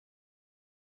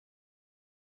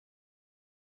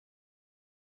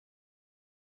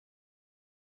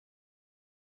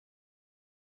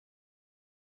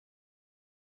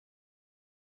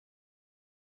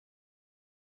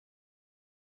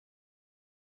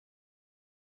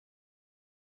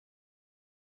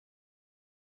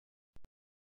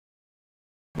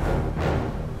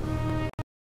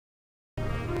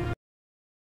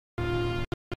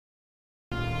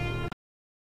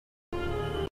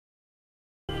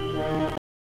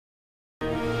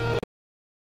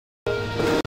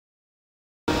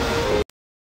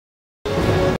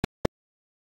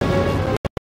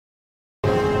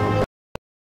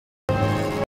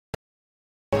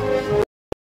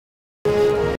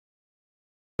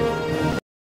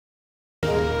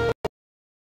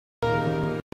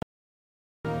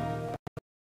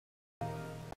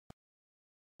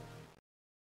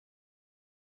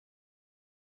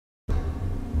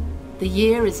The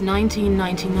year is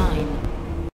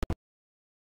 1999.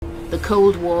 The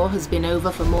Cold War has been over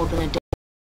for more than a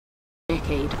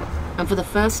decade, and for the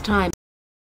first time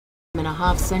in a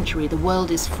half-century, the world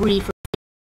is free from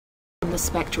the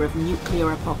spectre of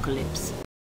nuclear apocalypse.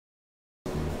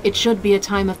 It should be a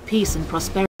time of peace and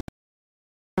prosperity,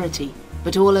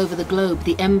 but all over the globe,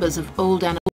 the embers of old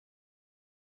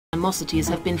animosities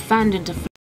have been fanned into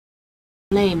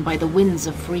flame by the winds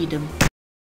of freedom.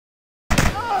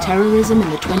 Terrorism in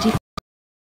the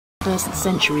 21st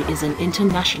century is an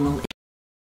international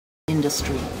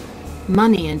industry.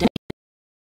 Money and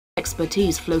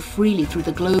expertise flow freely through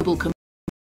the global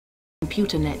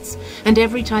computer nets, and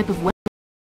every type of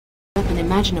weapon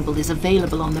imaginable is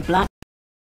available on the black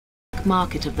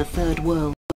market of the Third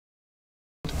World.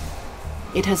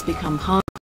 It has become harder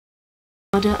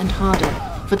and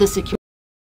harder for the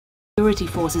security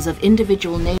forces of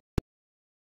individual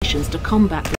nations to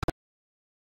combat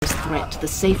this threat to the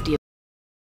safety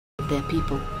of their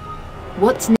people.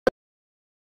 What's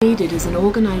needed is an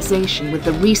organization with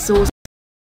the resources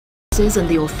and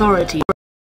the authority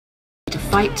to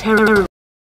fight terrorism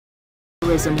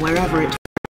wherever it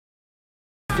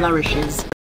flourishes.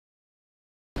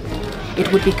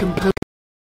 It would be composed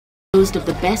of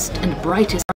the best and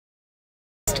brightest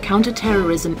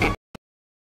counter-terrorism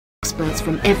experts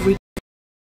from every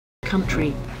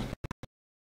country,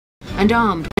 and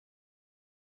armed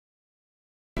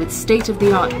with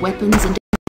state-of-the-art weapons and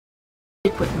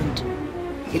equipment.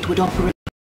 It would operate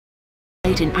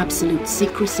in absolute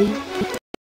secrecy,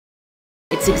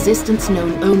 its existence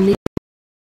known only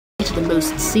to the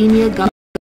most senior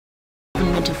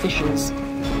government officials.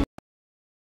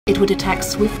 It would attack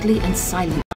swiftly and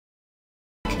silently,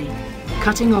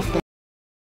 cutting off the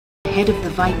head of the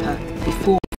viper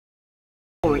before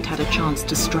it had a chance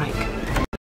to strike.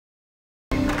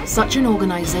 Such an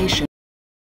organization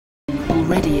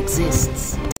already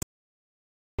exists.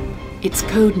 Its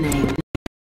code name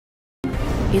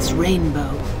is Rainbow.